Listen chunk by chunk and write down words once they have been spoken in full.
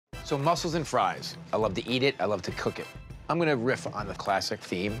So mussels and fries. I love to eat it, I love to cook it. I'm gonna riff on the classic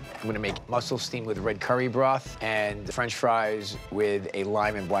theme. I'm gonna make mussels steamed with red curry broth and French fries with a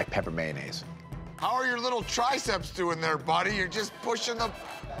lime and black pepper mayonnaise. How are your little triceps doing there, buddy? You're just pushing them.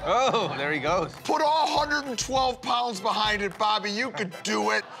 Oh, there he goes. Put all 112 pounds behind it, Bobby. You could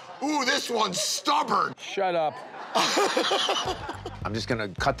do it. Ooh, this one's stubborn. Shut up. I'm just gonna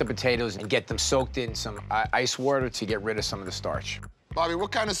cut the potatoes and get them soaked in some ice water to get rid of some of the starch. Bobby,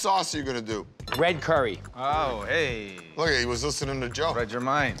 what kind of sauce are you gonna do? Red curry. Oh, hey. Look, he was listening to Joe. Read your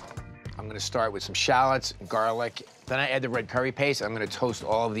mind. I'm gonna start with some shallots, garlic. Then I add the red curry paste. I'm gonna toast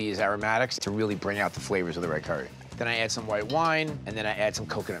all of these aromatics to really bring out the flavors of the red curry. Then I add some white wine, and then I add some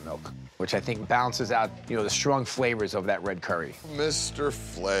coconut milk, which I think balances out, you know, the strong flavors of that red curry. Mr.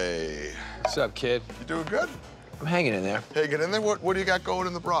 Flay. What's up, kid? You doing good? I'm hanging in there. Hey, get in there. What do you got going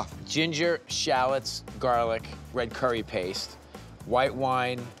in the broth? Ginger, shallots, garlic, red curry paste, white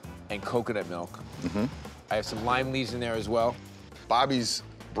wine, and coconut milk. I have some lime leaves in there as well. Bobby's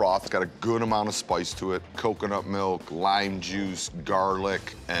broth's got a good amount of spice to it. Coconut milk, lime juice,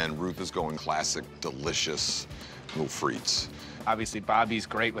 garlic, and Ruth is going classic, delicious little frites. Obviously, Bobby's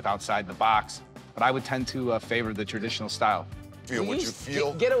great with outside the box, but I would tend to favor the traditional style. Feel what you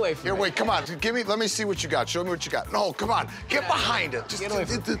feel. Get away from Here, me. wait, come on. Let me see what you got. Show me what you got. No, come on. Get behind it. Just, Get away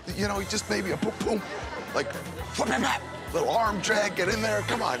from you know, just maybe a boom, boom. Like, little arm drag, get in there.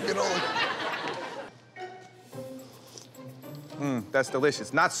 Come on, you know. That's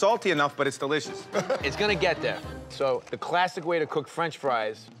delicious. Not salty enough, but it's delicious. It's gonna get there. So the classic way to cook French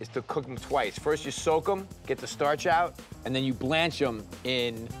fries is to cook them twice. First, you soak them, get the starch out, and then you blanch them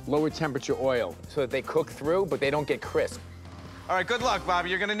in lower temperature oil so that they cook through, but they don't get crisp. All right, good luck, Bobby.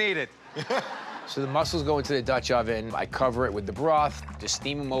 You're gonna need it. So the mussels go into the Dutch oven. I cover it with the broth, just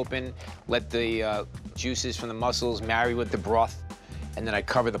steam them open, let the juices from the mussels marry with the broth, and then I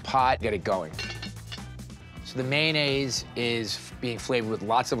cover the pot, get it going. So the mayonnaise is being flavored with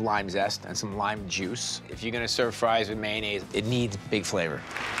lots of lime zest and some lime juice. If you're gonna serve fries with mayonnaise, it needs big flavor.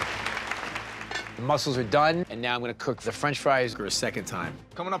 The mussels are done, and now I'm gonna cook the French fries for a second time.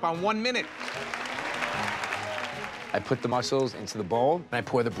 Coming up on 1 minute. I put the mussels into the bowl, and I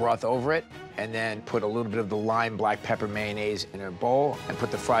pour the broth over it, and then put a little bit of the lime black pepper mayonnaise in a bowl, and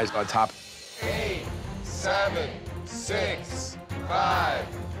put the fries on top. 8, 7, 6, 5,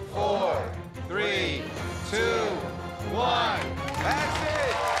 4, 3, 2, 1. That's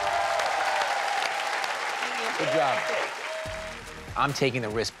it. Good job. I'm taking the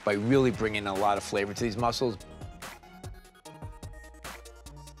risk by really bringing a lot of flavor to these mussels.